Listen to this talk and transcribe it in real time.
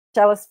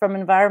I was from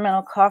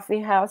Environmental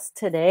Coffee House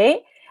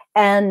today.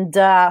 And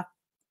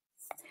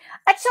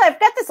actually, I've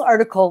got this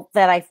article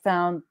that I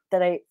found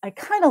that I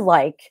kind of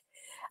like.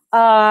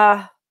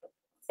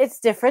 It's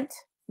different,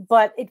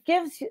 but it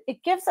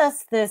gives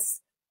us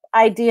this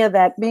idea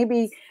that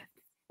maybe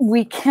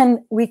we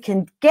can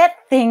get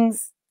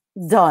things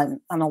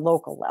done on a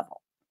local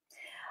level.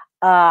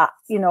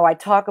 I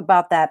talk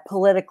about that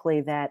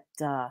politically, that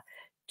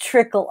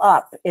trickle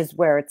up is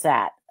where it's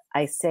at.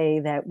 I say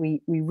that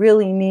we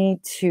really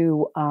need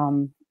to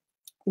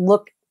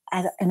look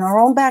at in our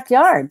own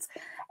backyards.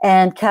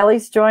 And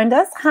Kelly's joined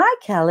us. Hi,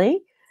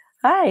 Kelly.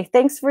 Hi,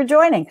 thanks for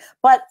joining.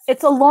 But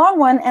it's a long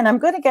one, and I'm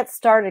going to get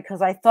started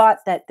because I thought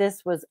that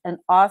this was an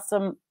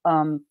awesome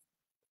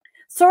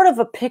sort of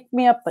a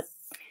pick-me-up, but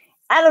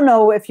I don't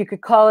know if you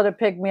could call it a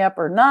pick-me-up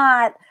or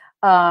not.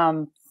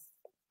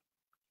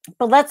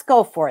 But let's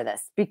go for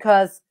this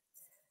because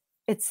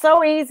it's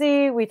so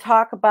easy. We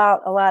talk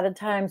about, a lot of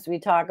times we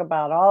talk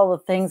about all the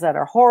things that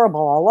are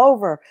horrible all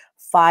over,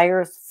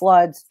 fires,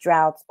 floods,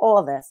 droughts, all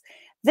of this.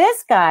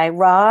 This guy,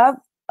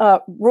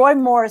 Roy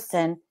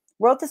Morrison,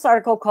 wrote this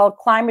article called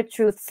Climate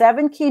Truth,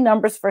 7 Key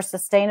Numbers for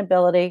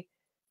Sustainability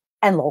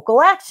and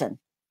Local Action.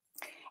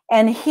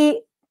 And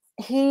he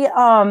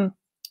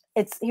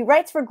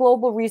writes for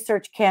Global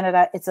Research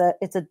Canada.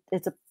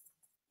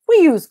 We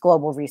use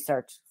Global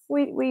Research.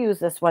 We use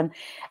this one.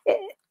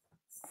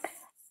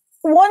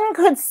 One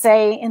could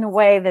say in a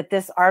way that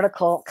this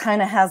article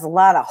kind of has a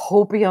lot of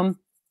hopium,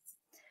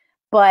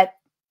 but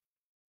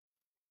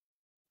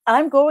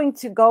I'm going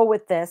to go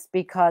with this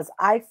because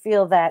I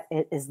feel that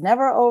it is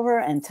never over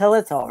until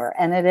it's over,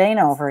 and it ain't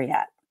over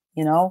yet.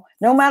 No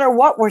matter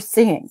what we're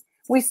seeing,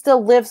 we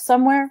still live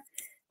somewhere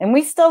and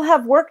we still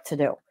have work to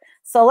do.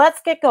 So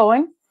let's get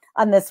going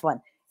on this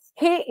one.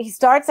 He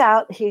starts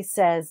out, he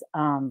says,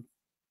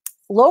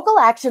 local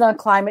action on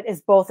climate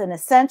is both an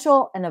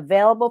essential and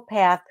available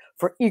path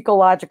for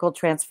ecological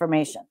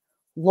transformation.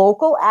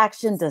 Local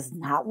action does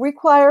not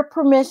require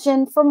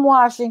permission from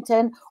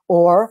Washington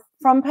or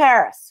from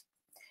Paris.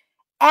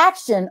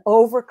 Action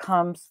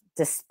overcomes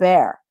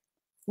despair.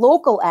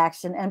 Local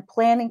action and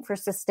planning for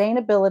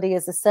sustainability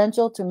is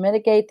essential to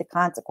mitigate the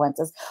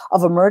consequences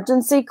of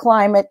emergency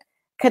climate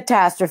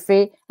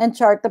catastrophe and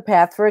chart the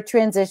path for a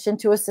transition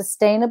to a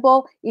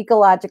sustainable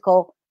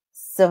ecological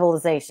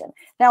civilization.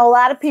 Now, a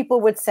lot of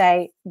people would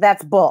say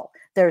that's bull.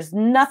 There's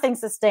nothing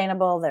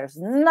sustainable. There's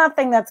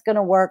nothing that's going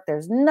to work.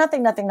 There's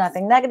nothing,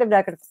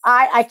 negative.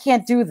 I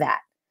can't do that,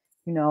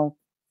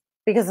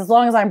 because as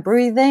long as I'm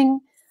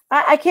breathing,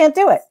 I can't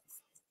do it.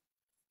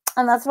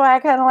 And that's why I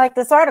kind of like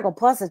this article.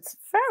 Plus, it's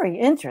very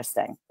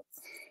interesting.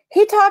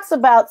 He talks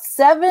about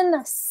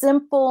 7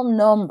 simple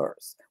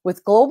numbers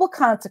with global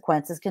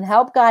consequences can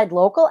help guide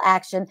local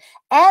action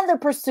and the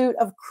pursuit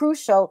of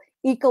crucial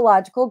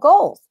ecological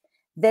goals.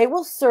 They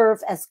will serve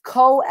as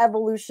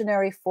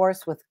co-evolutionary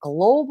force with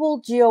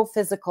global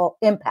geophysical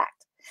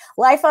impact.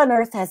 Life on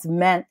Earth has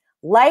meant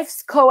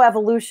life's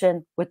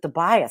co-evolution with the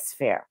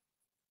biosphere.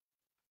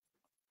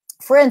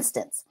 For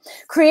instance,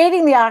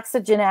 creating the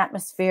oxygen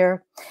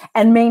atmosphere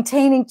and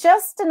maintaining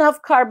just enough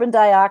carbon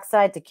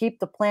dioxide to keep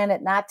the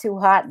planet not too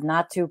hot and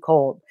not too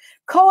cold.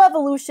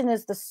 Coevolution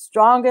is the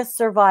strongest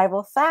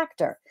survival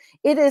factor.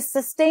 It is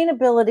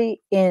sustainability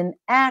in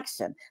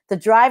action, the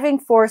driving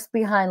force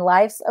behind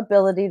life's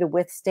ability to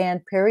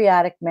withstand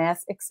periodic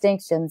mass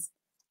extinctions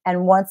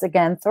and once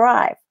again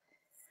thrive.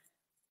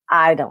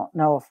 I don't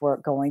know if we're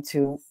going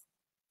to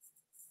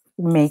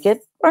make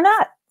it or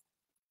not.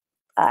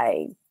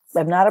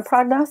 I'm not a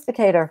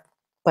prognosticator,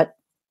 but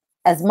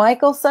as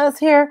Michael says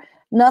here,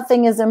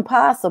 nothing is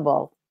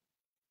impossible.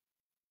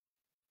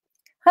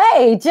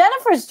 Hey,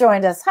 Jennifer's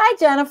joined us. Hi,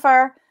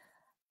 Jennifer.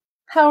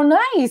 How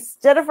nice.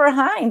 Jennifer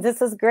Hines,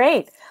 this is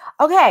great.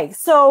 Okay,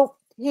 so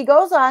he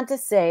goes on to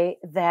say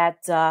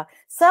that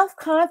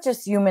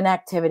self-conscious human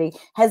activity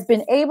has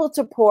been able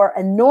to pour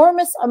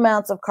enormous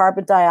amounts of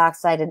carbon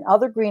dioxide and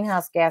other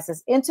greenhouse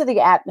gases into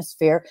the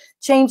atmosphere,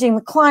 changing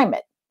the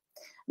climate.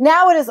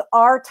 Now it is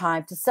our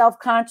time to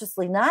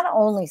self-consciously not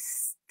only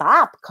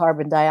stop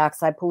carbon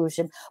dioxide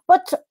pollution,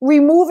 but to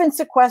remove and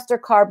sequester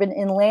carbon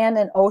in land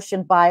and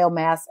ocean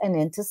biomass and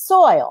into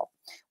soil,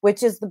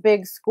 which is the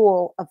big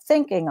school of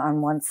thinking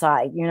on one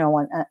side,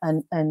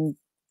 and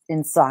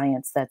in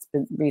science that's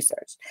been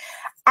researched.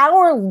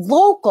 Our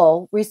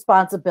local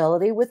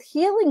responsibility with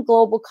healing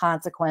global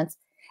consequence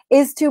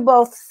is to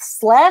both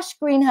slash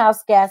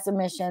greenhouse gas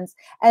emissions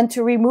and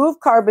to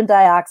remove carbon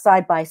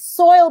dioxide by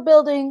soil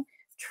building,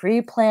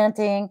 tree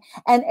planting,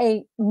 and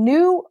a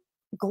new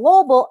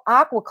global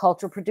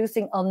aquaculture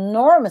producing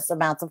enormous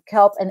amounts of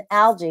kelp and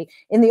algae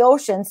in the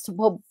oceans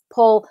to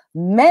pull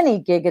many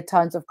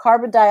gigatons of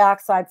carbon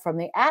dioxide from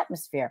the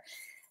atmosphere.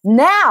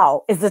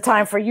 Now is the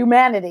time for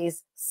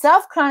humanity's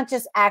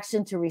self-conscious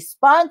action to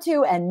respond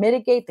to and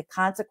mitigate the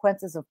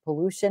consequences of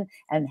pollution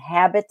and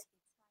habit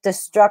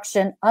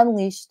destruction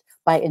unleashed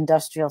by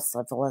industrial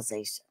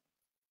civilization.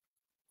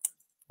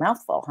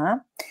 Mouthful, huh?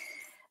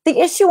 The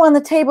issue on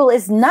the table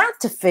is not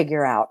to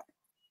figure out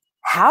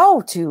how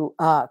to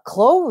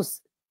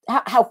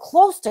how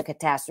close to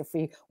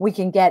catastrophe we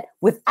can get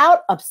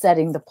without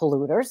upsetting the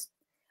polluters,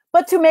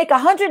 but to make a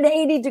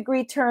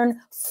 180-degree turn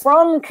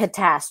from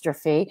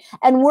catastrophe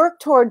and work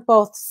toward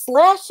both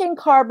slashing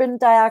carbon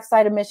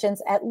dioxide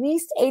emissions at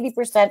least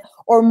 80%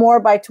 or more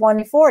by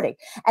 2040,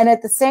 and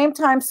at the same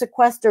time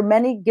sequester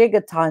many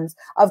gigatons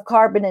of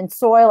carbon in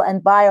soil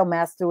and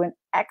biomass through an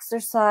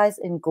exercise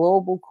in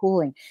global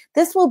cooling.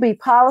 This will be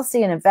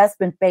policy and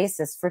investment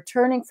basis for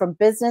turning from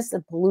business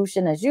and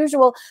pollution as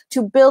usual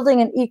to building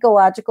an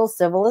ecological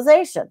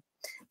civilization.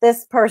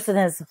 This person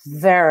is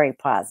very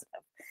positive.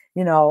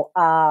 You know,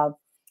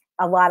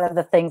 a lot of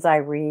the things I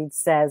read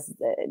says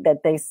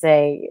that they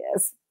say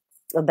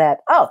that,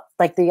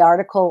 like the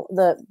article,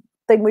 the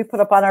thing we put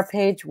up on our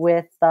page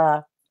with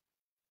the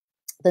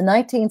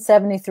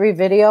 1973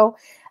 video,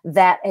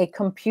 that a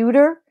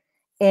computer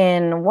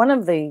in one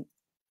of the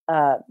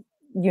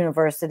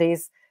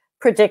universities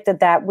predicted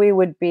that we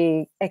would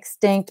be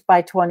extinct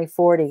by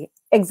 2040,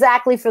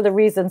 exactly for the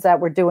reasons that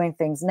we're doing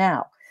things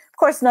now. Of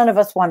course, none of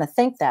us want to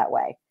think that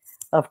way.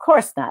 Of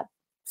course not.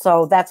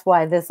 So that's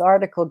why this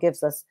article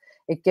gives us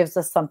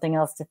something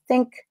else to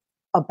think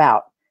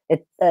about.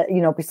 It,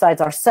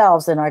 besides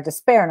ourselves and our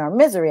despair and our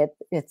misery,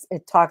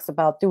 it talks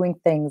about doing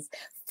things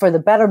for the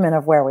betterment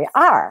of where we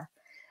are.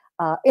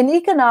 An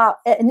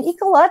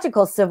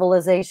ecological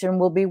civilization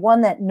will be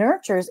one that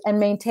nurtures and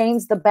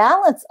maintains the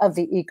balance of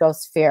the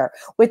ecosphere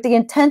with the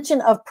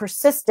intention of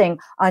persisting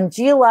on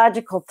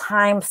geological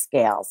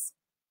timescales.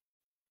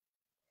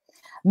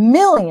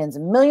 Millions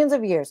and millions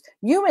of years,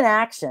 human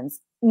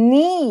actions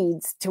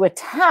needs to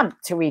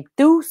attempt to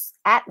reduce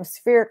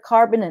atmospheric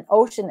carbon and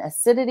ocean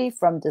acidity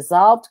from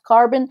dissolved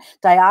carbon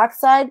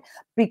dioxide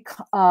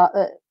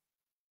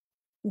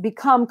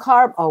become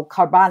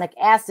carbonic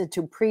acid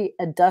to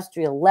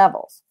pre-industrial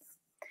levels.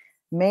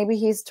 Maybe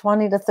he's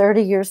 20 to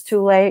 30 years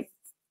too late.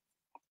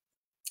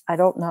 I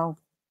don't know.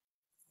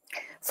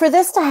 For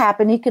this to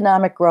happen,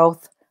 economic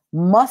growth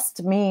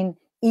must mean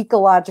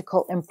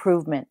ecological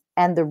improvement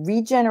and the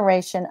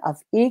regeneration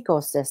of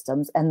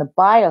ecosystems and the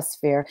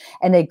biosphere,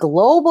 and a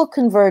global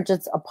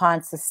convergence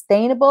upon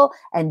sustainable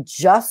and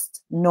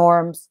just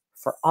norms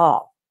for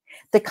all.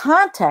 The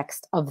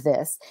context of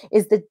this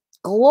is the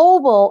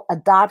global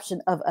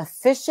adoption of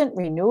efficient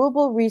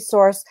renewable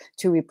resource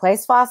to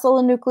replace fossil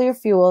and nuclear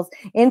fuels,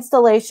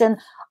 installation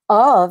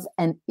of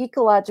an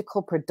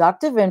ecological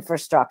productive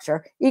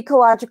infrastructure,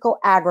 ecological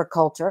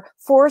agriculture,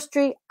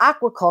 forestry,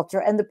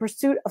 aquaculture, and the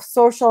pursuit of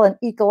social and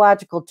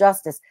ecological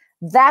justice.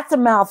 That's a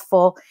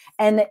mouthful.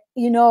 And,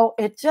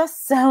 it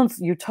just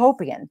sounds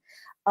utopian,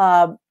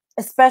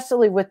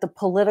 especially with the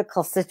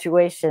political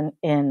situation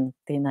in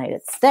the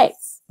United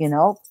States,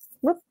 the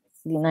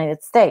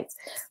United States.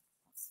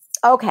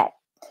 Okay,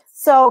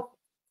 so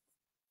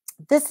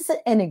this is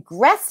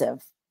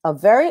a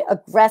very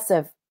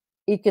aggressive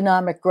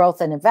economic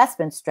growth and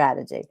investment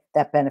strategy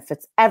that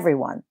benefits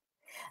everyone,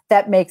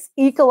 that makes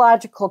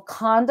ecological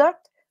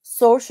conduct,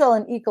 social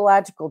and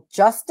ecological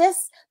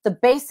justice the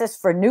basis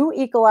for new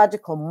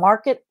ecological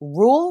market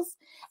rules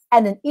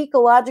and an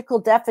ecological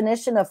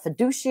definition of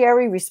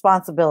fiduciary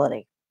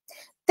responsibility.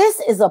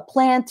 This is a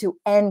plan to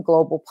end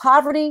global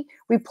poverty,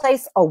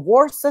 replace a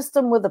war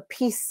system with a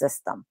peace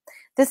system.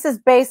 This is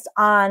based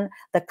on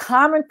the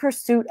common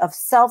pursuit of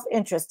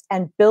self-interest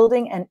and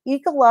building an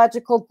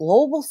ecological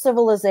global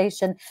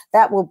civilization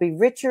that will be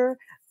richer,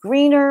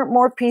 greener,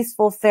 more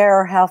peaceful,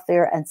 fairer,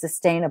 healthier, and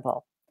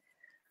sustainable.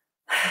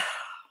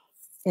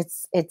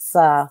 It's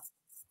a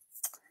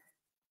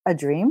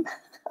dream.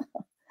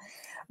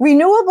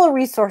 Renewable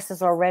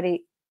resources are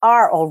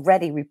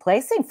already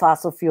replacing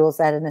fossil fuels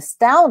at an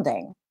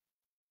astounding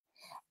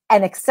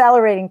and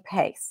accelerating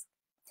pace.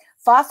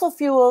 Fossil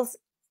fuels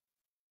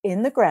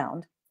in the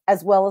ground,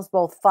 as well as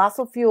both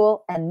fossil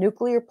fuel and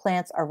nuclear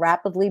plants, are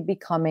rapidly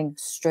becoming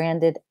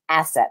stranded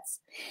assets.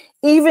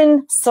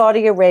 Even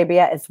Saudi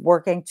Arabia is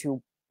working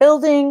to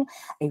building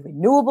a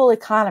renewable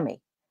economy.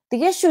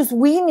 The issues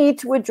we need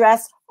to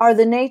address are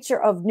the nature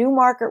of new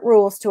market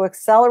rules to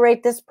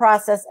accelerate this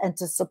process and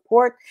to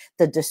support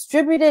the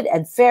distributed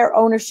and fair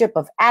ownership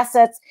of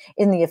assets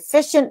in the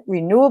efficient,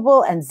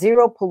 renewable, and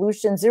zero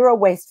pollution, zero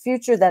waste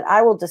future that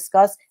I will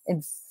discuss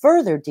in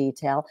further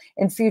detail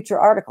in future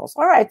articles.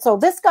 All right, so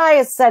this guy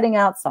is setting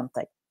out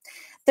something.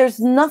 There's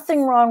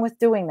nothing wrong with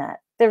doing that.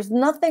 There's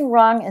nothing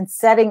wrong in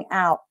setting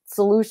out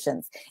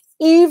solutions,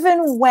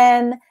 even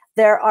when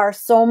there are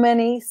so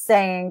many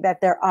saying that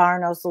there are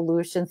no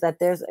solutions, that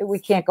we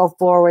can't go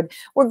forward.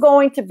 We're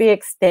going to be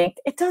extinct.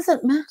 It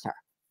doesn't matter.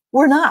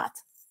 We're not.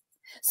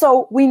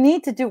 So we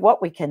need to do what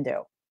we can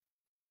do.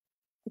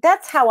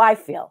 That's how I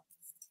feel,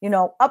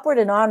 upward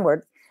and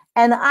onward.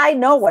 And I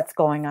know what's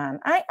going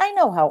on. I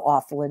know how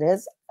awful it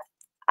is.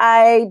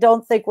 I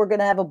don't think we're going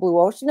to have a blue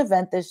ocean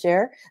event this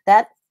year.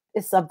 That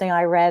is something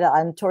I read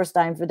on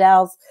Torstein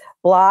Vidal's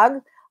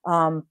blog.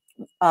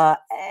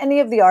 Any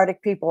of the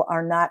Arctic people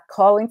are not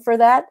calling for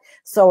that.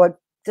 So it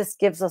just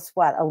gives us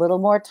a little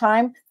more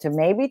time to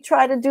maybe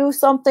try to do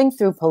something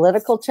through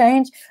political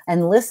change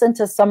and listen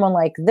to someone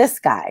like this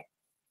guy.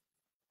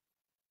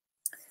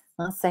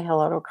 Let's say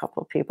hello to a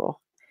couple of people.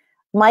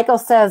 Michael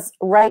says,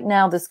 right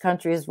now, this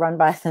country is run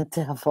by the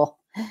devil.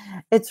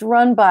 It's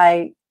run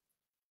by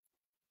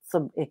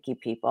some icky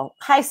people.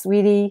 Hi,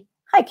 sweetie.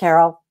 Hi,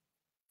 Carol.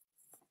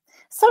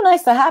 So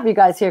nice to have you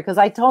guys here because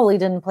I totally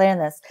didn't plan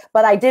this,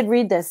 but I did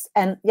read this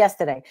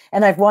yesterday,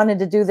 and I've wanted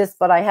to do this,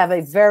 but I have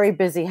a very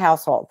busy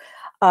household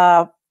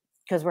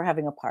because we're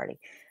having a party.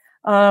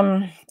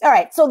 All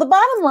right. So the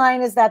bottom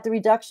line is that the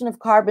reduction of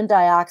carbon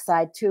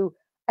dioxide to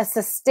a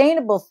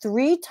sustainable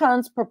 3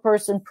 tons per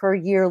person per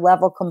year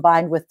level,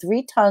 combined with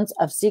 3 tons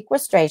of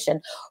sequestration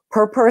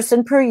per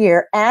person per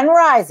year and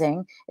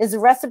rising, is a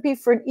recipe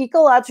for an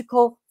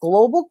ecological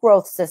global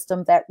growth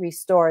system that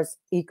restores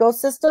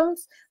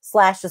ecosystems,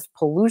 slashes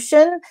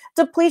pollution,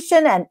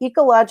 depletion, and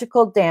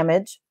ecological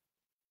damage,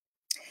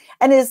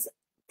 and is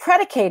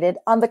predicated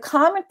on the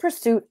common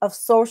pursuit of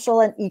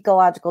social and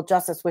ecological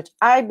justice, which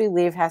I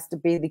believe has to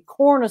be the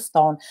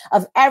cornerstone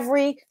of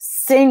every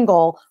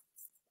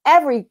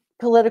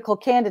political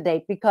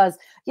candidate, because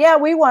yeah,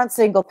 we want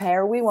single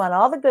payer, we want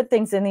all the good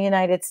things in the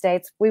United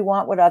States, we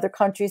want what other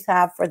countries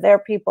have for their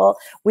people,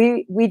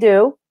 we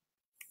do,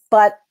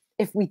 but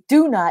if we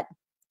do not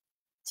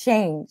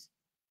change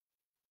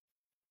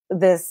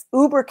this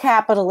uber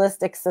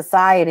capitalistic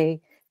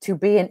society to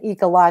be an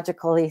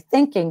ecologically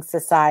thinking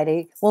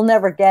society, we'll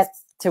never get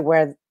to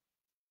where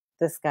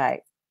this guy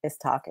is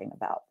talking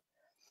about.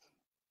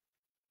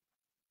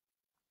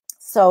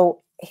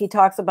 So he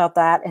talks about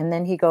that, and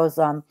then he goes,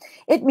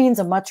 it means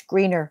a much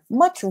greener,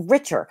 much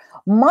richer,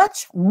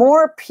 much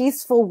more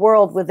peaceful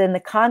world within the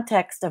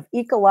context of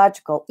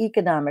ecological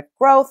economic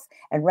growth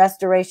and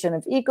restoration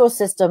of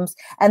ecosystems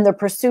and the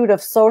pursuit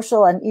of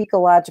social and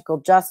ecological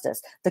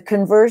justice. The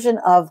conversion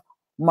of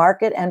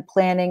market and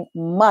planning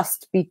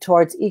must be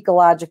towards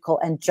ecological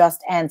and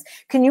just ends.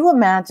 Can you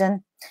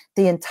imagine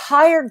the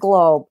entire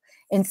globe,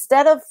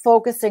 instead of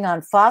focusing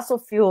on fossil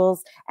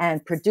fuels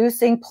and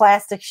producing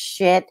plastic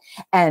shit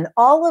and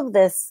all of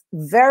this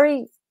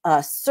very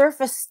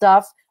surface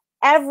stuff,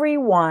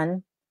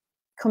 everyone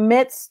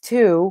commits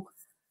to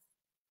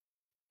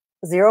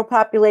zero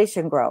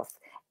population growth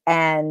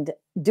and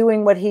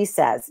doing what he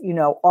says,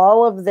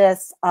 all of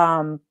this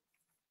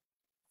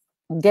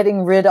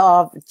getting rid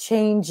of,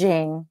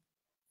 changing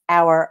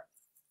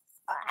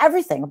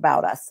everything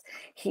about us.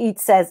 He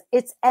says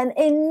it's an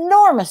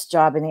enormous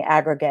job in the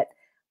aggregate,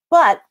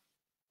 but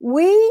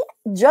we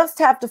just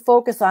have to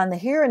focus on the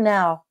here and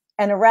now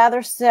and a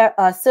rather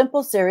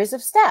simple series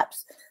of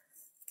steps.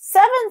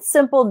 7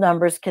 simple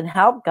numbers can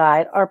help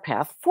guide our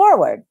path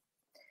forward.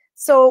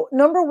 So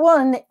number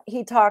 1,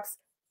 he talks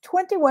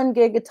 21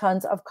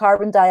 gigatons of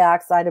carbon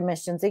dioxide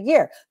emissions a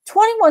year.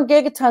 21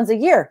 gigatons a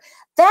year.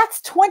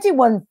 That's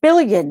 21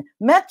 billion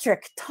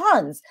metric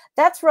tons.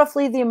 That's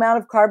roughly the amount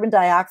of carbon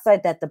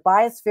dioxide that the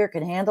biosphere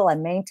can handle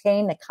and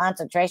maintain the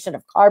concentration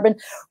of carbon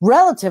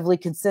relatively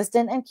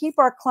consistent and keep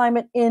our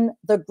climate in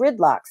the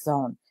gridlock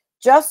zone.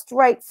 Just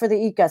right for the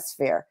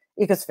ecosphere,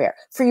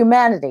 for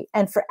humanity,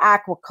 and for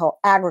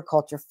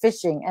agriculture,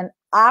 fishing, and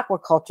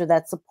aquaculture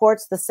that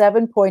supports the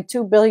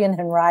 7.2 billion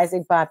and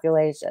rising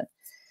population.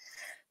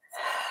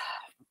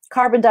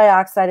 Carbon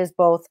dioxide is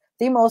both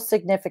the most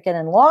significant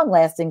and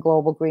long-lasting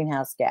global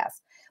greenhouse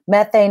gas.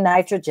 Methane,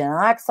 nitrogen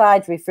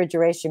oxides,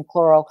 refrigeration,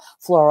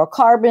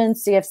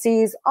 chlorofluorocarbons,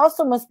 CFCs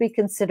also must be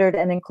considered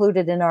and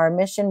included in our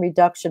emission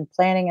reduction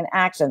planning and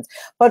actions.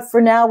 But for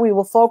now, we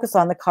will focus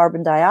on the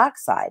carbon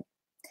dioxide.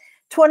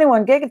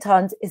 21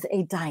 gigatons is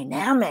a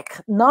dynamic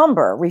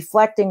number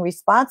reflecting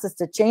responses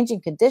to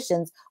changing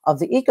conditions of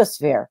the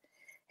ecosphere.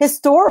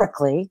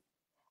 Historically,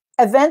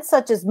 events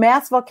such as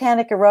mass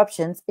volcanic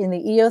eruptions in the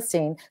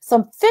Eocene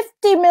some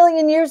 50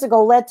 million years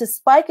ago led to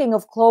spiking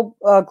of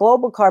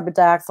global carbon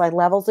dioxide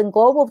levels and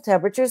global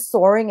temperatures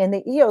soaring in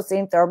the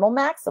Eocene thermal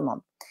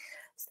maximum.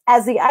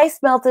 As the ice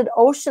melted,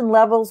 ocean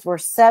levels were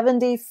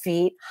 70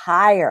 feet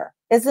higher.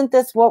 Isn't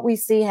this what we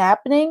see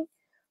happening?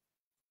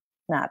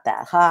 Not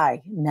that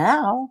high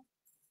now.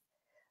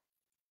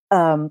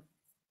 And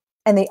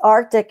the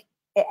Arctic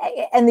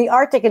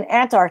and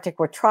Antarctic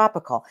were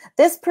tropical.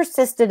 This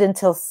persisted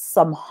until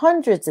some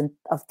hundreds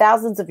of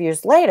thousands of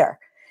years later.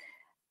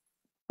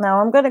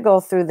 Now I'm going to go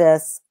through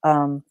this.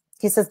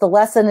 He says the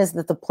lesson is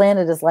that the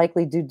planet is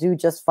likely to do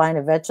just fine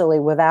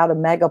eventually without a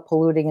mega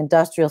polluting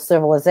industrial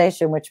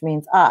civilization, which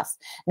means us.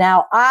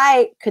 Now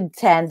I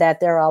contend that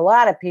there are a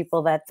lot of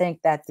people that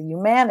think that the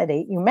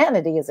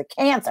humanity is a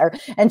cancer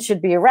and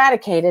should be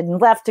eradicated and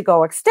left to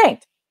go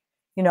extinct.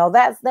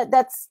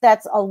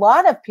 That's a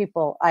lot of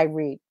people I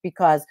read,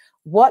 because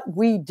what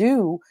we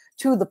do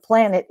to the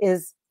planet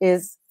is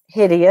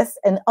hideous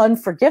and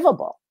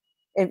unforgivable.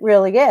 It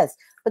really is.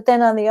 But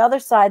then on the other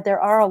side, there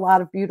are a lot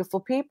of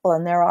beautiful people,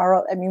 and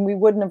we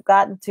wouldn't have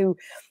gotten to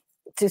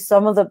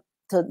some of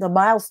the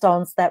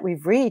milestones that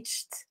we've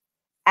reached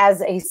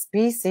as a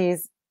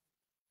species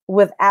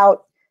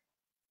without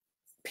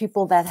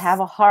people that have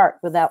a heart,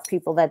 without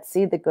people that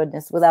see the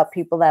goodness, without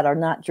people that are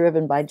not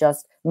driven by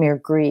just mere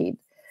greed.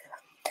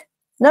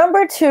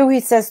 Number 2, he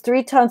says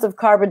 3 tons of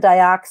carbon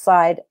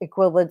dioxide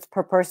equivalents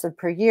per person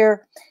per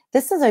year.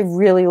 This is a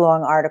really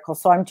long article,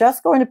 so I'm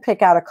just going to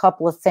pick out a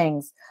couple of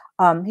things.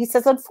 He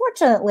says,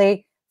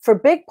 unfortunately, for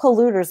big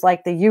polluters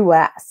like the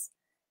U.S.,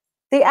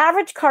 the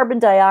average carbon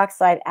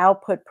dioxide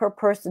output per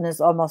person is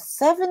almost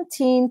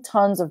 17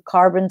 tons of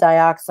carbon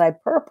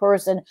dioxide per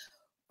person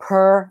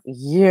per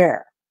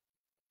year.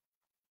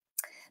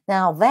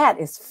 Now, that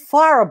is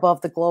far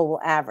above the global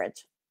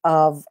average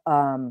of,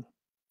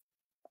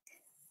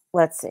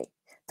 let's see,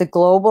 the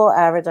global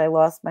average, I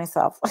lost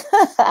myself,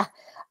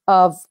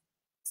 of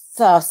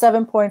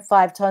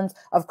 7.5 tons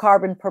of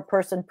carbon per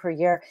person per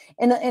year.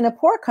 In a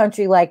poor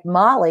country like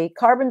Mali,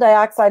 carbon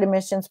dioxide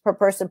emissions per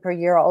person per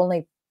year are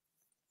only,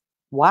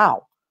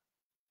 wow,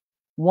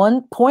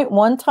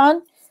 1.1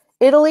 ton.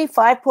 Italy,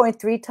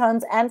 5.3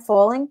 tons and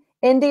falling.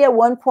 India,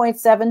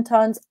 1.7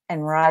 tons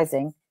and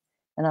rising.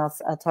 And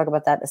I'll talk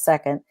about that in a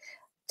second.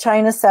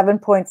 China,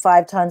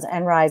 7.5 tons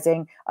and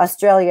rising.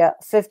 Australia,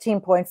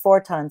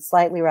 15.4 tons,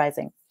 slightly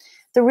rising.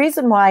 The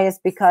reason why is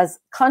because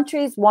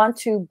countries want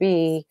to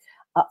be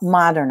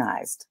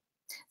modernized.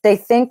 They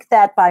think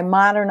that by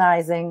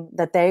modernizing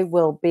that they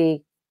will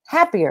be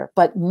happier,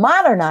 but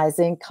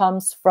modernizing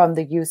comes from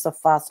the use of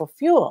fossil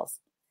fuels.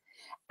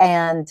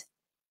 And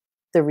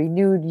the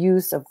renewed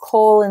use of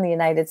coal in the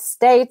United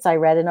States. I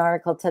read an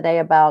article today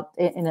about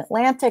in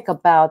Atlantic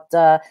about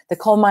the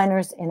coal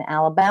miners in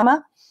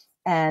Alabama,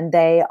 and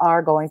they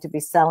are going to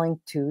be selling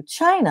to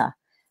China.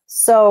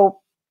 So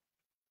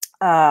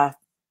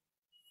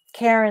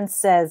Karen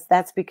says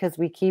that's because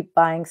we keep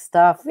buying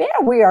stuff.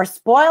 Yeah, we are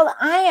spoiled.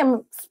 I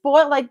am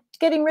spoiled, like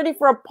getting ready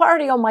for a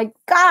party. Oh my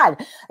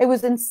God. It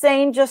was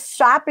insane just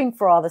shopping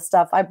for all the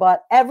stuff. I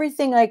bought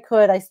everything I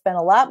could. I spent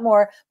a lot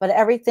more, but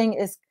everything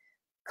is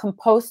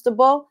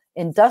compostable,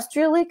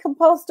 industrially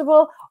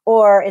compostable,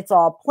 or it's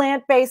all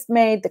plant-based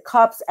made, the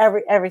cups,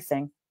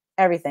 everything.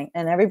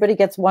 And everybody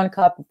gets one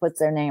cup and puts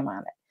their name on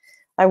it.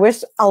 I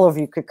wish all of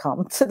you could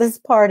come to this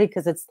party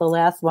because it's the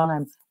last one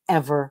I'm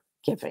ever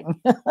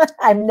giving.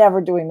 I'm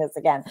never doing this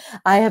again.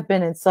 I have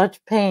been in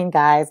such pain,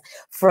 guys,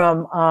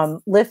 from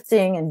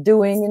lifting and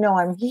doing,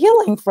 I'm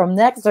healing from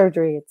neck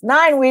surgery. It's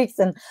 9 weeks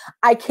and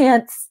I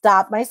can't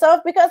stop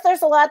myself because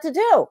there's a lot to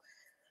do.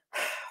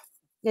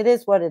 It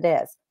is what it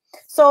is.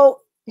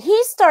 So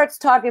he starts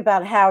talking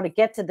about how to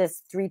get to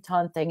this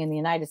 3-ton thing in the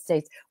United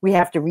States, we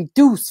have to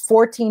reduce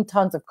 14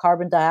 tons of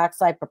carbon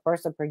dioxide per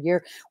person per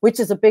year, which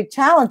is a big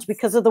challenge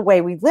because of the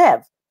way we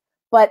live.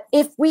 But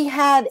if we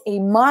had a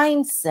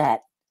mindset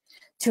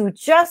to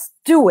just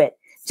do it,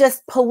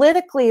 just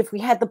politically, if we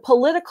had the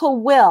political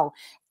will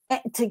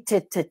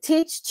to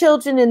teach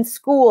children in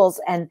schools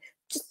and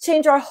just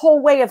change our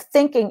whole way of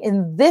thinking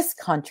in this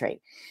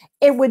country,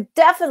 it would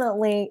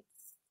definitely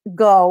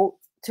go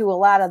to a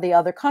lot of the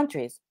other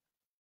countries.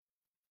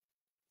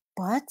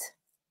 But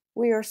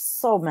we are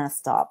so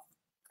messed up.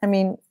 I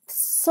mean,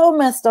 so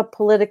messed up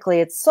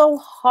politically. It's so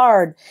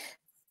hard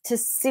to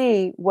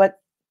see what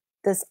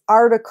this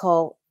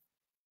article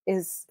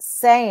is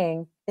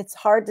saying. It's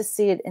hard to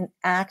see it in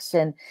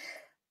action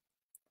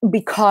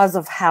because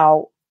of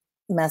how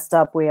messed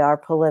up we are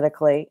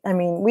politically. I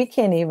mean, we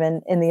can't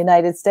even, in the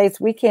United States,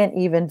 we can't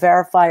even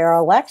verify our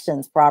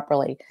elections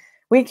properly.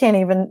 We can't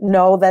even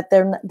know that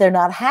they're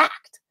not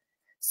hacked.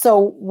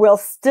 So we'll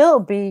still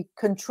be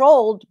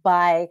controlled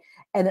by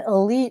an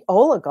elite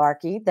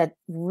oligarchy that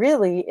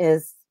really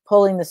is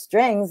pulling the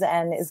strings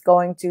and is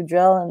going to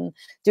drill and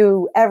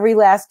do every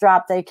last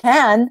drop they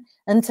can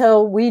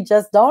until we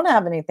just don't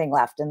have anything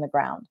left in the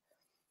ground.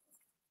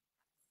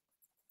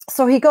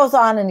 So he goes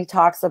on and he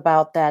talks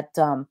about that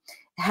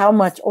how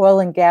much oil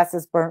and gas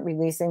is burnt,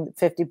 releasing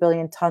 50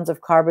 billion tons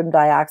of carbon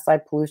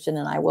dioxide pollution.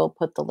 And I will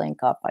put the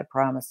link up, I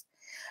promise.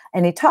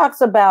 And he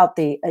talks about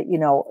the,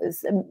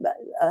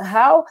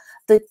 how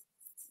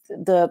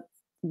the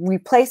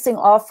replacing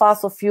all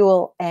fossil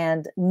fuel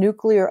and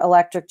nuclear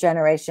electric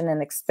generation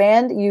and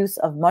expand use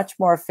of much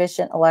more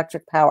efficient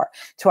electric power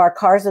to our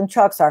cars and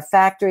trucks, our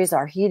factories,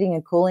 our heating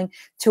and cooling,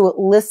 to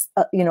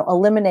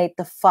eliminate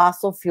the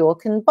fossil fuel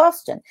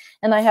combustion.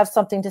 And I have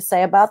something to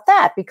say about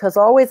that, because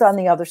always on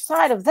the other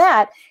side of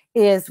that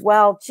is,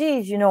 well,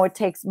 geez, it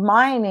takes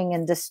mining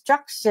and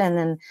destruction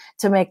and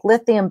to make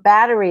lithium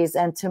batteries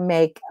and to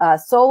make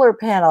solar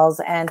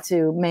panels and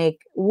to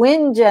make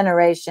wind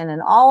generation.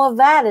 And all of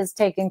that is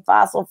taking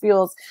fossil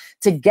fuels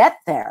to get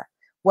there.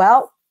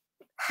 Well,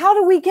 how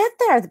do we get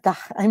there?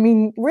 I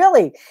mean,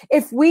 really,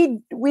 if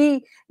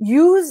we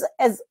use,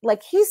 as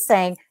like he's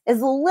saying,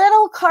 as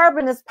little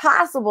carbon as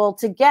possible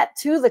to get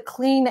to the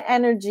clean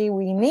energy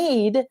we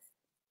need,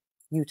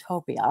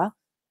 utopia,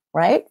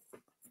 right?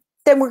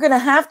 Then we're going to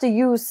have to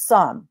use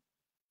some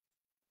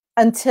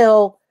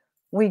until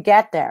we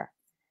get there.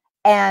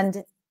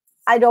 And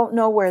I don't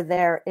know where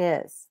there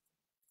is.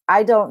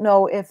 I don't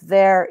know if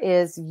there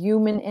is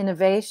human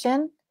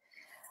innovation,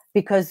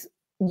 because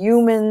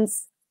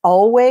humans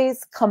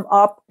always come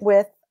up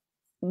with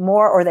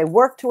more, or they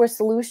work to a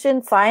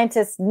solution.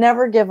 Scientists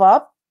never give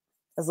up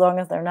as long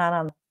as they're not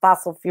on the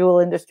fossil fuel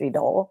industry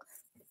dole.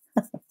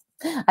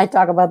 I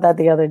talked about that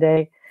the other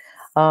day.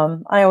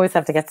 I always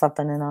have to get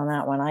something in on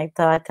that one. I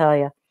tell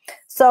you.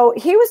 So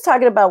he was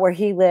talking about where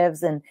he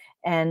lives and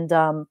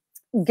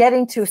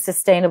getting to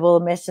sustainable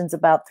emissions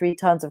about 3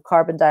 tons of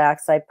carbon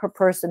dioxide per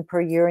person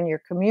per year in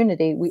your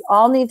community, we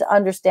all need to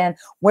understand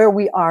where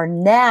we are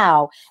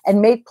now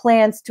and make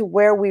plans to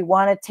where we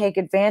want to take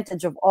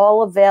advantage of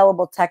all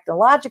available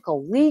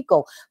technological,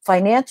 legal,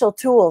 financial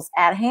tools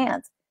at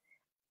hand.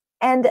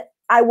 And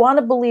I want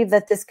to believe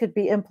that this could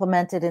be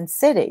implemented in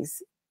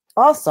cities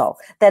also,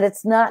 that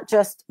it's not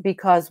just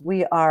because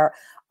we are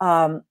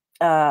a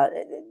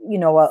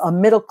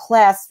middle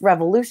class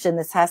revolution.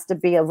 This has to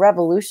be a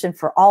revolution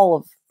for all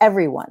of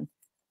everyone.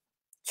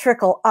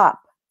 Trickle up.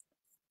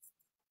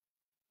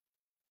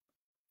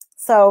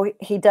 So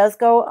he does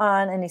go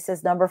on and he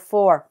says, number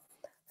 4,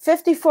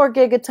 54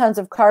 gigatons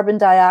of carbon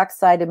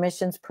dioxide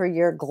emissions per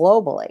year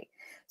globally.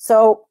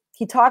 So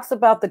he talks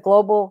about the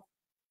global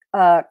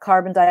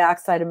carbon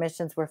dioxide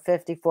emissions were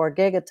 54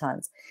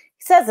 gigatons.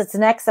 He says it's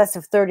in excess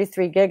of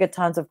 33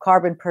 gigatons of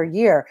carbon per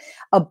year,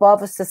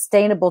 above a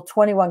sustainable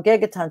 21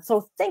 gigatons.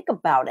 So think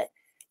about it.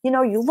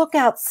 You look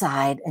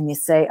outside and you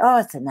say, oh,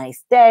 it's a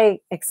nice day,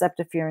 except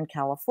if you're in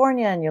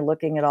California and you're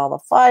looking at all the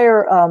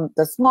fire,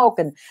 the smoke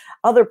and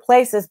other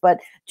places. But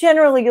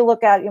generally you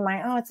look out, you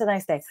might, oh, it's a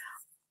nice day.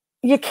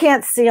 You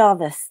can't see all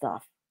this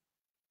stuff,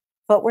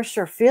 but we're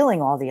sure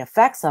feeling all the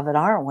effects of it,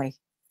 aren't we?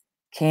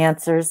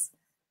 Cancers,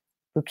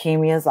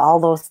 leukemias, all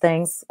those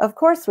things. Of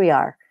course we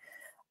are.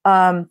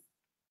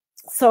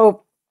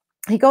 So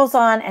he goes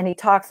on and he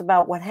talks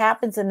about what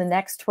happens in the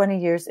next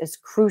 20 years is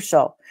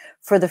crucial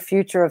for the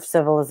future of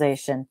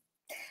civilization.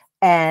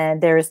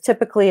 And there is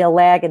typically a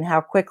lag in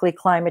how quickly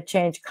climate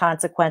change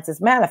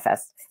consequences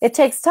manifest. It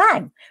takes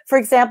time. For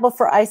example,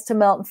 for ice to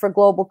melt and for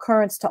global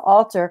currents to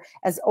alter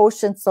as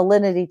ocean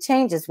salinity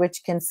changes,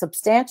 which can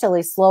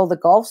substantially slow the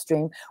Gulf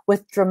Stream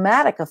with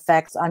dramatic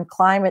effects on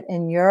climate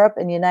in Europe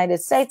and the United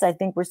States. I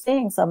think we're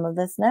seeing some of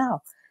this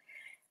now.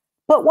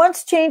 But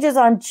once changes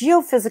on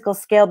geophysical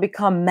scale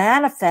become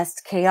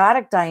manifest,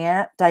 chaotic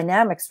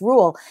dynamics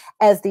rule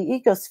as the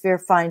ecosphere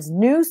finds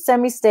new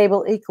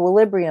semi-stable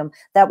equilibrium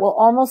that will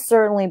almost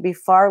certainly be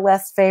far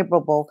less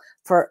favorable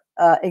for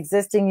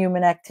existing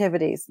human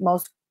activities,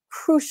 most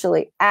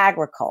crucially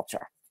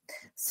agriculture.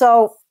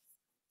 So,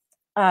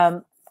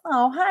 oh,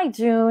 hi,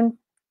 June.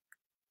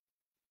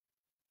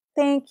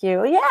 Thank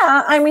you.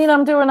 Yeah, I mean,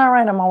 I'm doing all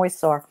right. I'm always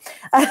sore.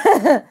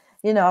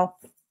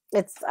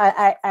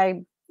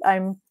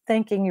 I'm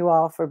thanking you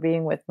all for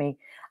being with me.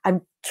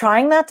 I'm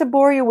trying not to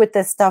bore you with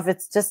this stuff.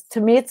 It's just,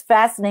 to me, it's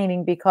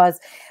fascinating because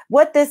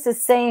what this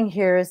is saying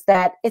here is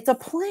that it's a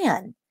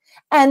plan.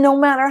 And no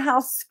matter how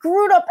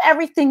screwed up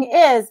everything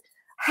is,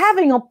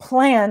 having a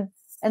plan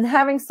and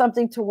having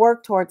something to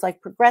work towards,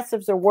 like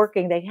progressives are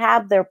working, they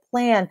have their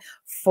plan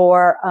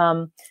for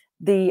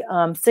the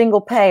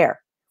single payer.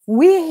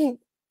 We,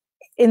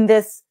 in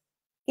this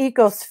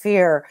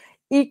ecosphere,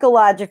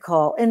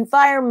 ecological,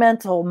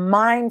 environmental,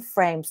 mind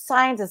frame,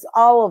 scientists,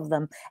 all of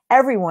them,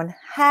 everyone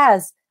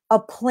has a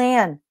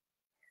plan.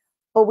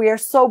 But we are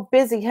so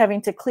busy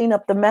having to clean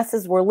up the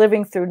messes we're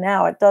living through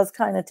now. It does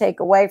kind of take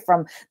away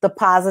from the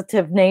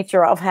positive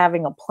nature of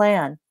having a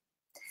plan.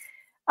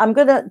 I'm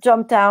going to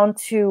jump down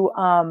to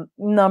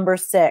number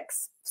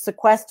 6,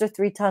 sequester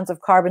 3 tons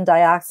of carbon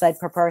dioxide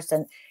per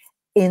person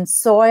in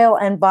soil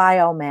and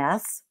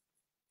biomass.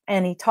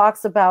 And he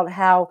talks about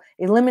how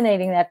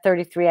eliminating that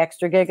 33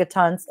 extra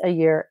gigatons a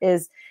year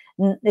is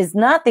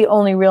not the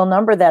only real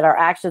number that our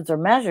actions are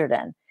measured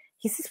in.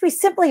 He says we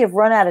simply have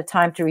run out of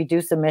time to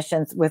reduce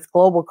emissions with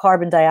global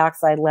carbon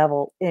dioxide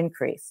level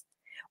increase.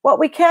 What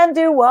we can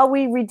do while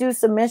we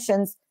reduce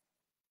emissions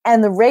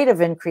and the rate of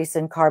increase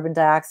in carbon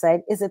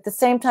dioxide is at the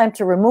same time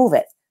to remove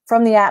it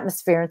from the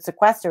atmosphere and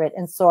sequester it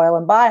in soil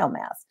and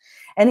biomass.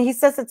 And he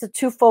says it's a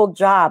twofold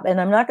job. And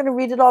I'm not going to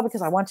read it all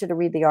because I want you to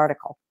read the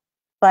article.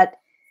 But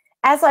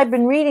as I've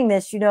been reading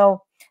this,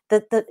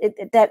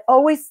 that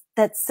always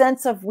that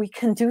sense of we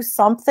can do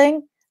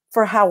something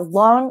for how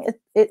long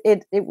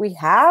we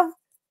have,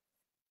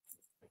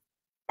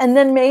 and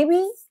then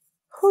maybe,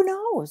 who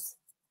knows,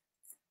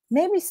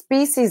 maybe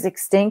species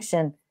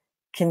extinction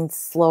can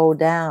slow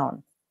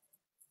down.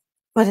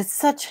 But it's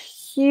such a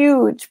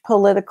huge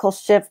political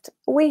shift.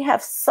 We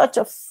have such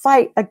a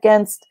fight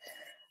against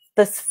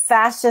this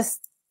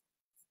fascist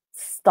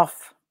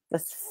stuff,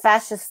 this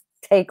fascist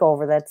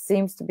takeover that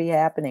seems to be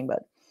happening,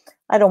 but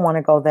I don't want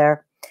to go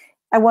there.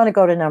 I want to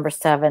go to number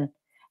 7.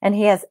 And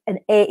he has 8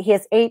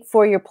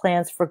 4-year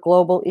plans for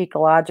global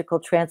ecological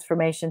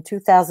transformation,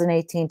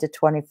 2018 to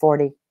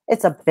 2040.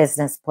 It's a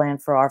business plan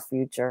for our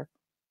future.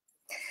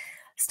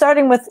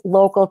 Starting with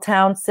local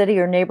town, city,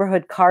 or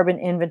neighborhood carbon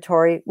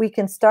inventory, we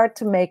can start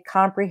to make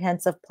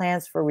comprehensive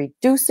plans for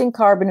reducing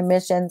carbon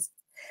emissions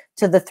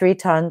to the 3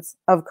 tons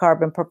of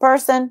carbon per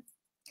person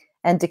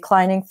and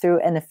declining through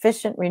an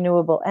efficient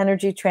renewable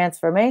energy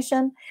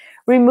transformation,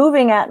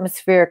 removing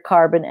atmospheric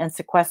carbon and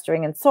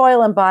sequestering in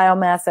soil and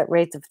biomass at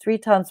rates of 3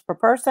 tons per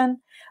person,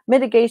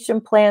 mitigation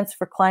plans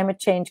for climate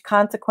change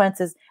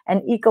consequences,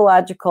 and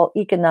ecological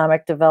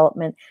economic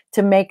development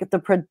to make the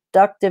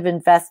productive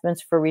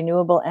investments for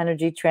renewable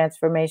energy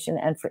transformation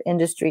and for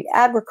industry,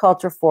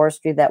 agriculture,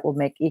 forestry that will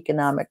make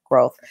economic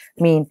growth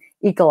mean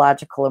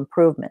ecological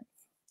improvement.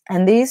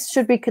 And these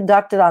should be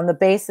conducted on the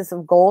basis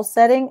of goal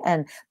setting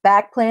and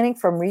back planning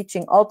from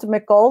reaching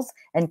ultimate goals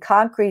and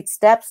concrete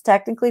steps,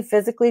 technically,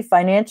 physically,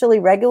 financially,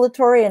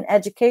 regulatory, and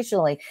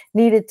educationally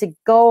needed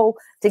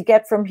to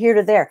get from here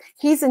to there.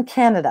 He's in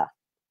Canada.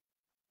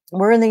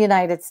 We're in the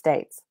United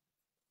States.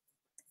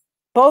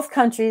 Both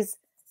countries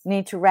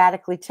need to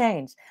radically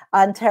change.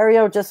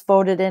 Ontario just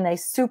voted in a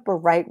super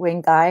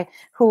right-wing guy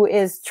who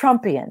is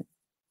Trumpian.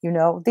 You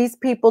know, these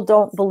people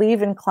don't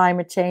believe in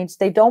climate change.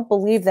 They don't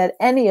believe that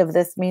any of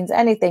this means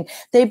anything.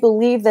 They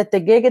believe that the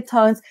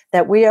gigatons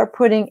that we are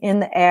putting in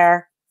the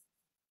air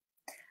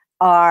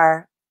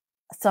are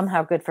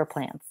somehow good for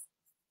plants.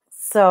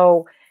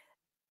 So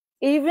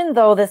even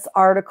though this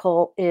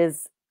article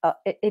is,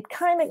 it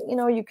kind of, you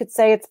know, you could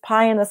say it's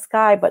pie in the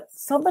sky, but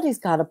somebody's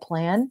got a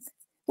plan.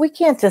 We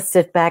can't just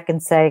sit back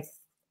and say,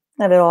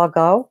 let it all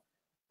go.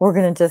 We're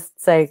going to just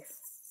say,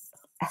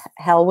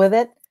 hell with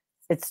it.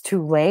 It's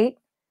too late.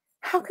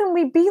 How can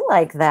we be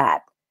like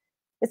that?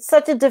 It's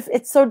such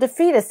it's so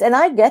defeatist. And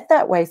I get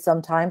that way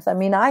sometimes. I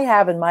mean, I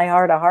have in my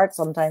heart of hearts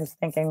sometimes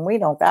thinking we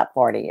don't got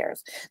 40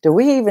 years. Do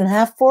we even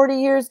have 40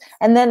 years?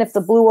 And then if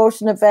the blue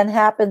ocean event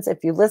happens,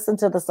 if you listen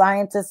to the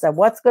scientists and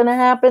what's going to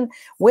happen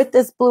with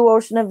this blue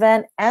ocean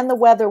event and the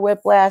weather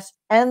whiplash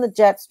and the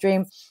jet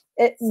stream,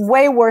 it's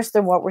way worse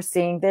than what we're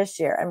seeing this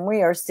year. And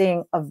we are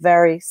seeing a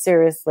very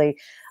seriously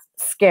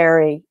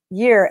scary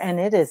year, and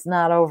it is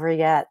not over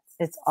yet.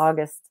 It's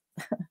August.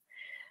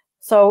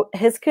 So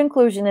his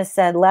conclusion is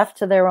said, left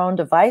to their own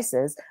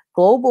devices,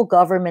 global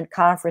government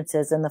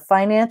conferences and the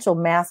financial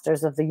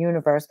masters of the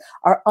universe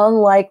are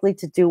unlikely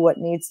to do what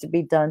needs to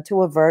be done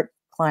to avert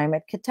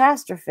climate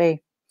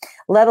catastrophe,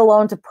 let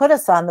alone to put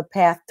us on the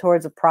path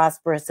towards a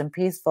prosperous and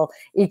peaceful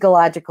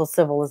ecological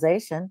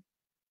civilization.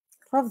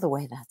 Love the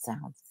way that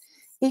sounds.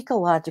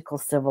 Ecological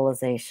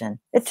civilization.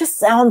 It just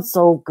sounds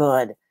so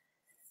good.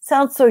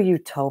 Sounds so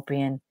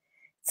utopian.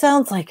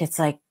 Sounds like it's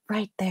like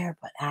right there,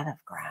 but out of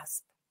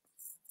grasp.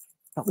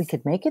 But we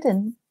could make it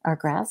in our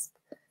grasp,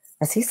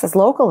 as he says,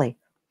 locally.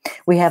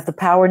 We have the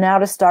power now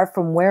to start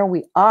from where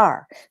we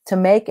are, to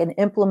make and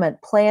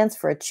implement plans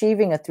for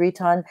achieving a 3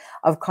 ton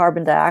of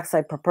carbon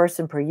dioxide per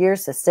person per year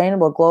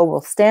sustainable global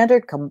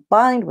standard,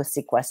 combined with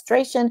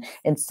sequestration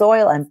in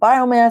soil and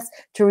biomass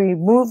to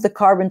remove the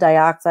carbon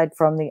dioxide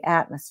from the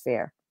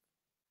atmosphere.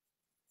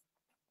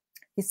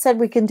 He said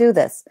we can do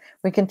this.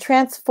 We can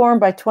transform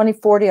by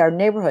 2040 our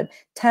neighborhood,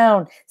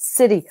 town,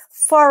 city,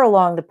 far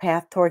along the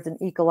path towards an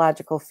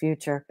ecological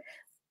future.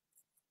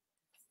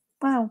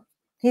 Wow.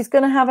 He's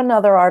going to have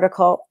another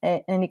article,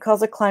 and he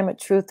calls it Climate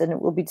Truth, and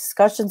it will be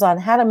discussions on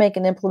how to make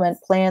and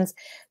implement plans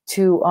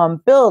to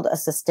build a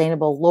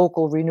sustainable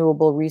local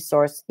renewable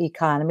resource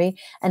economy,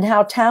 and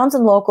how towns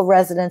and local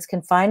residents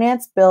can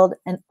finance, build,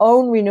 and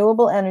own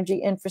renewable energy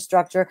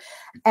infrastructure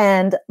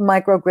and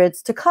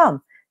microgrids to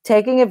come,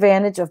 taking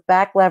advantage of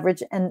back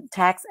leverage and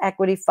tax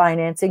equity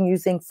financing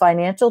using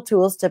financial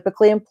tools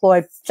typically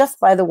employed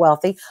just by the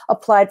wealthy,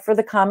 applied for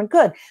the common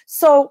good.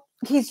 So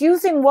he's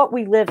using what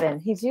we live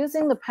in. He's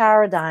using the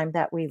paradigm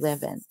that we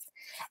live in.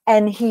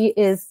 And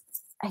he's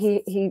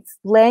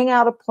laying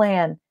out a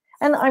plan.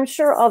 And I'm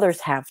sure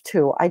others have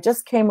too. I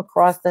just came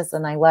across this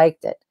and I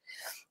liked it.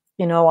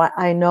 You know,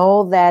 I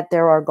know that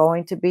there are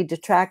going to be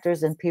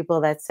detractors and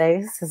people that say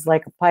this is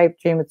like a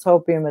pipe dream, it's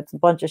hopium, it's a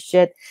bunch of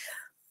shit.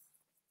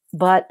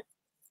 But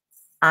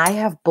I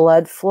have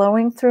blood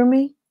flowing through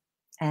me,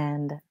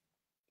 and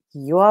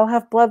you all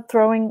have blood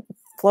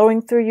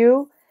flowing through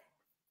you.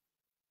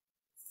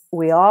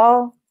 We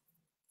all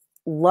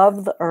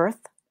love the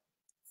earth.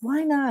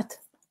 Why not?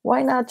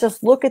 Why not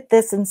just look at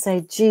this and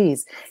say,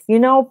 geez, you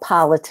know,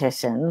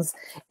 politicians,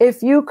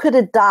 if you could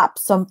adopt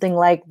something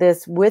like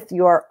this with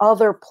your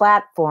other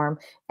platform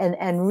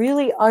and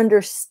really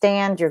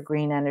understand your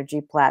green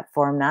energy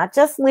platform, not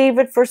just leave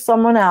it for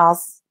someone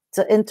else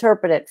to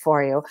interpret it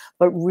for you,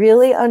 but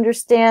really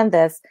understand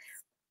this,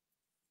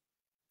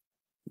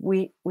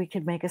 we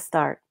could make a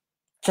start.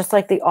 Just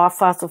like the Off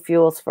Fossil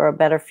Fuels for a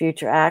Better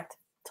Future Act,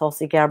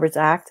 Tulsi Gabbard's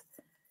Act.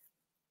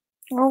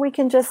 Or we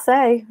can just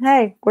say,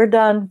 hey, we're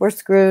done, we're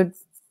screwed,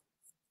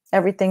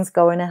 everything's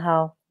going to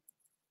hell.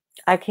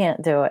 I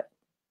can't do it.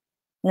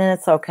 And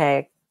it's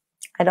okay.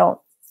 I don't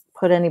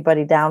put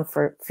anybody down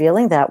for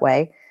feeling that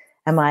way.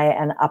 Am I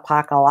an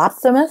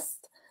apocalyptimist?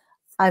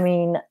 I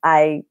mean,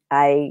 I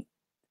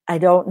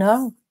don't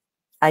know.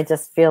 I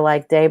just feel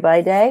like day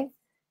by day,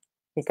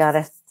 you got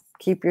to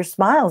keep your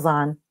smiles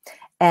on.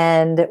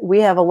 And we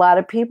have a lot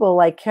of people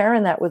like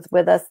Karen that was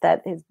with us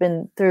that has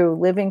been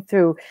living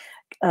through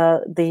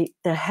the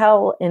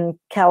hell in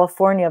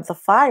California of the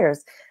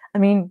fires. I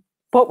mean,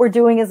 what we're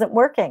doing isn't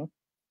working.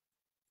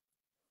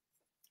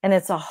 And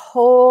it's a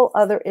whole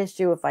other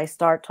issue if I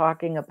start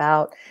talking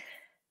about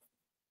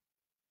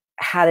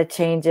how to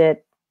change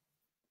it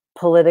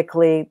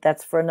politically.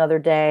 That's for another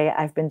day.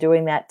 I've been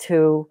doing that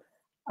too.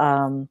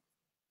 And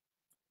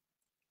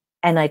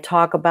I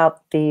talk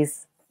about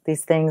these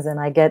things, and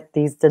I get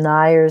these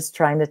deniers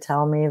trying to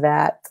tell me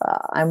that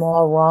I'm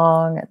all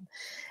wrong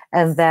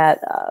and that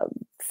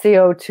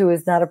CO2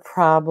 is not a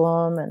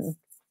problem. And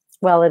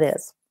well, it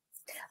is.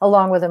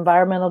 along with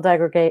environmental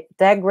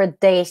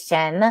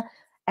degradation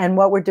and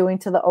what we're doing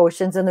to the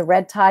oceans and the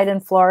red tide in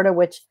Florida,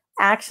 which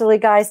actually,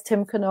 guys,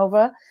 Tim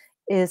Canova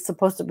is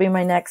supposed to be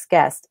my next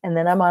guest. And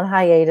then I'm on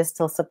hiatus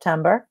till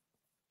September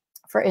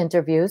for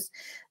interviews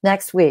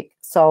next week.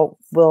 So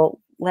we'll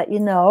let you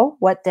know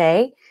what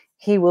day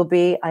he will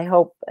be. I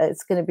hope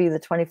it's going to be the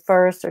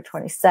 21st or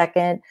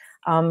 22nd.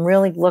 I'm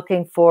really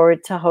looking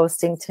forward to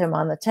hosting Tim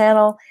on the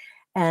channel.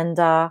 And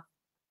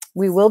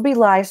we will be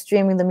live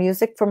streaming the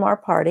music from our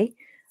party.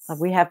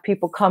 We have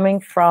people coming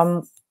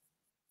from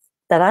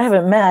that I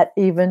haven't met,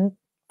 even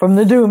from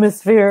the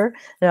Doomosphere.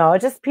 No,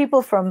 just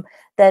people from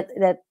that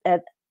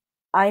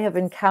I have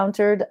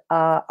encountered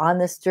on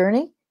this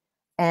journey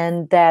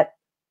and that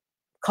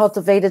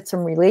cultivated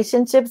some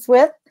relationships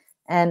with.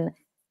 And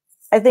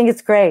I think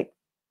it's great.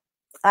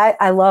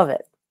 I love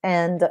it.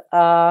 And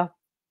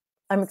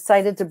I'm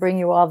excited to bring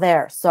you all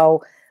there.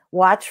 So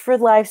watch for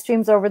live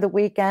streams over the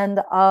weekend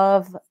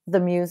of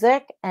the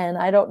music. And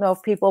I don't know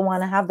if people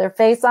want to have their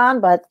face on,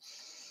 but,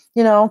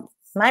 you know,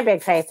 my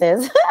big face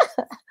is.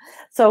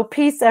 So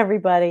peace,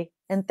 everybody.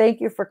 And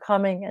thank you for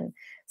coming and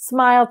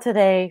smile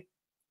today.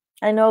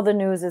 I know the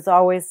news is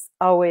always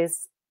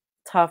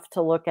tough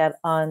to look at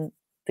on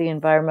the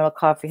Environmental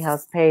Coffee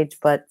House page,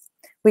 but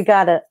we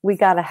gotta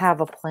have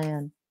a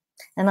plan.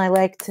 And I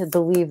like to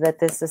believe that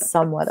this is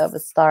somewhat of a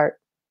start.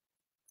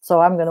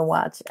 So I'm going to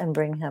watch and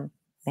bring him.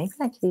 Maybe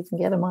I could even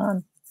get him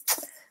on.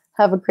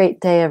 Have a great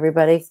day,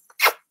 everybody.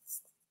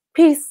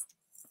 Peace.